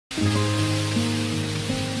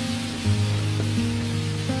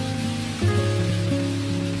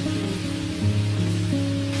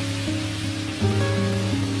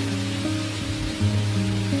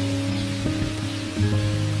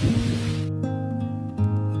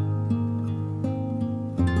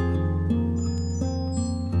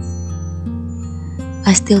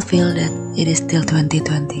I still feel that it is still 2020.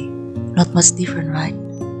 Not much different, right?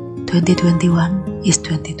 2021 is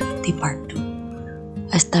 2020 part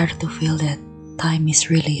 2. I started to feel that time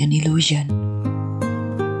is really an illusion.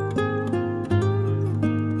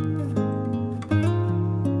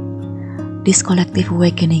 This collective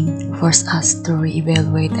awakening forced us to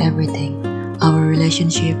reevaluate everything: our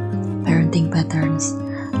relationship, parenting patterns,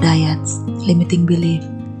 diets, limiting belief,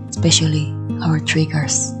 especially our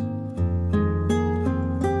triggers.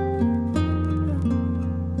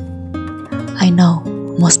 I know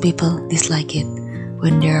most people dislike it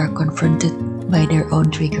when they are confronted by their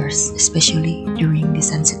own triggers, especially during this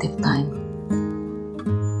sensitive time.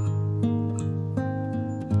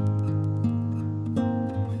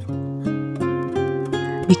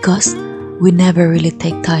 Because we never really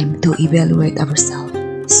take time to evaluate ourselves,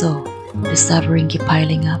 so the suffering keep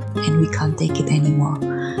piling up and we can't take it anymore.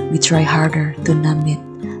 We try harder to numb it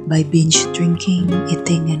by binge drinking,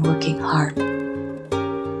 eating, and working hard.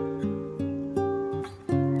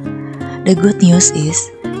 The good news is,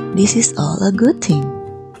 this is all a good thing.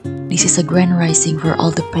 This is a grand rising for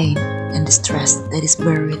all the pain and the stress that is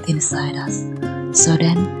buried inside us. So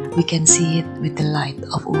then we can see it with the light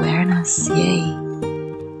of awareness. Yay!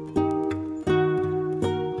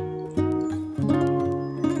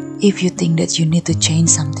 If you think that you need to change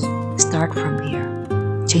something, start from here.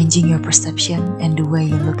 Changing your perception and the way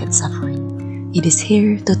you look at suffering. It is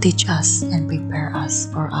here to teach us and prepare us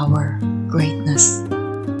for our greatness.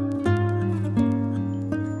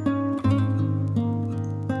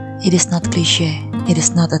 It is not cliché, it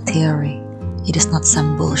is not a theory, it is not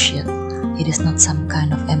some bullshit, it is not some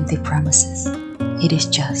kind of empty promises. It is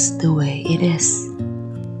just the way it is.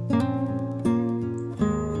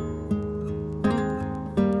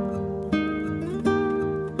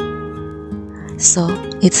 So,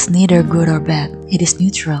 it's neither good or bad, it is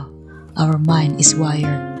neutral. Our mind is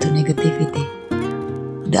wired to negativity.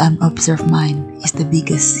 The unobserved mind is the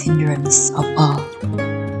biggest hindrance of all.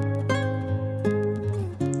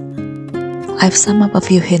 I've summed up a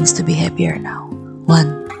few hints to be happier now.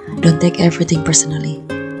 1. Don't take everything personally.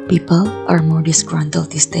 People are more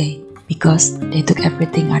disgruntled this day because they took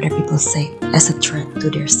everything other people say as a threat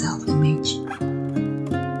to their self-image.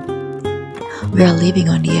 We are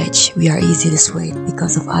living on the edge. We are easily swayed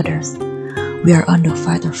because of others. We are on the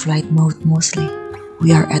fight or flight mode mostly.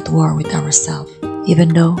 We are at war with ourselves,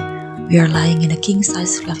 even though we are lying in a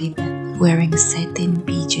king-size fluffy bed wearing a satin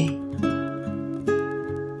PJ.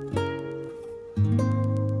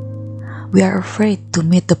 We are afraid to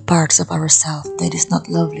meet the parts of ourselves that is not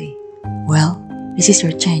lovely. Well, this is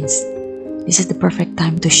your chance. This is the perfect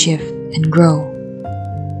time to shift and grow.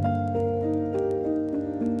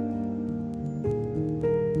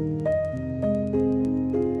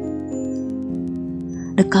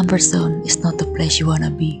 The comfort zone is not the place you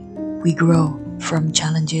wanna be. We grow from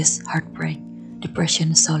challenges, heartbreak,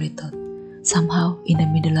 depression, solitude. Somehow, in the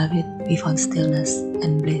middle of it, we found stillness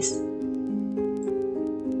and bliss.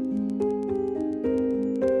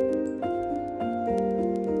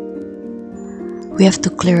 We have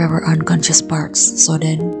to clear our unconscious parts so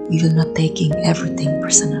then we will not taking everything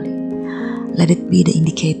personally. Let it be the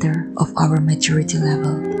indicator of our maturity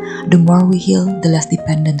level. The more we heal, the less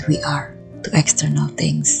dependent we are to external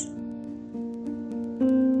things.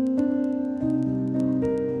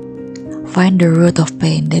 Find the root of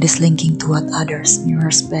pain that is linking to what others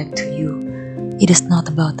mirrors back to you. It is not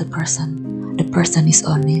about the person. The person is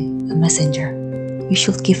only a messenger. You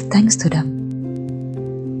should give thanks to them.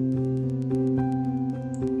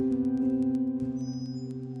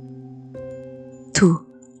 2.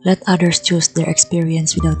 Let others choose their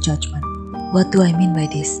experience without judgment. What do I mean by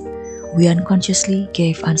this? We unconsciously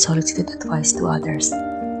gave unsolicited advice to others.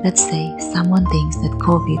 Let's say someone thinks that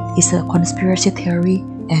COVID is a conspiracy theory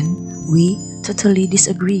and we totally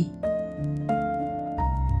disagree.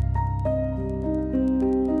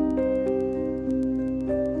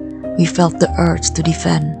 We felt the urge to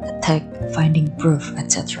defend, attack, finding proof,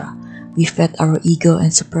 etc. We fed our ego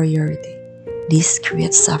and superiority. This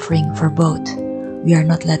creates suffering for both. We are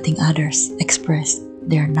not letting others express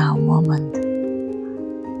their now moment.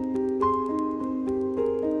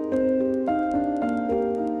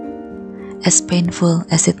 As painful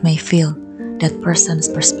as it may feel, that person's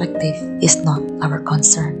perspective is not our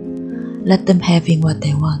concern. Let them having what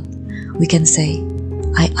they want. We can say,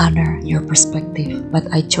 I honor your perspective, but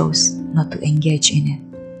I chose not to engage in it.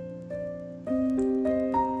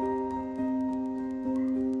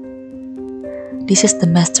 This is the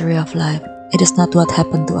mastery of life. It is not what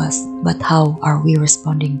happened to us, but how are we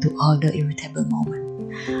responding to all the irritable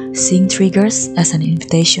moments. Seeing triggers as an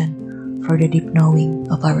invitation for the deep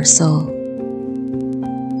knowing of our soul.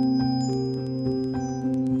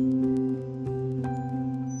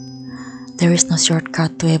 There is no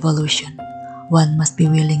shortcut to evolution. One must be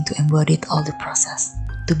willing to embody all the process,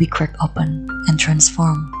 to be cracked open and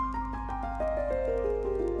transformed.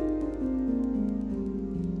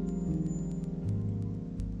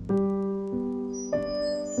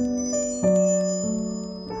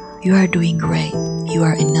 You are doing great. You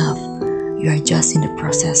are enough. You are just in the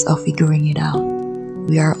process of figuring it out.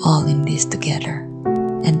 We are all in this together.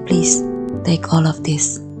 And please, take all of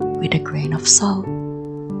this with a grain of salt.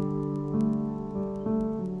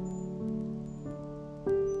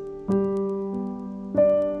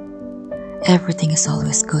 Everything is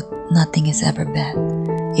always good. Nothing is ever bad.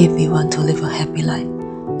 If we want to live a happy life,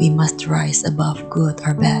 we must rise above good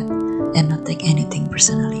or bad and not take anything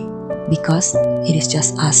personally, because it is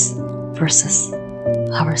just us versus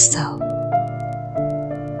ourselves.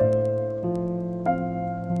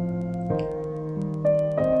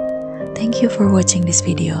 Thank you for watching this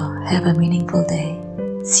video. Have a meaningful day.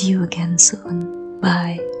 See you again soon.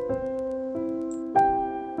 Bye.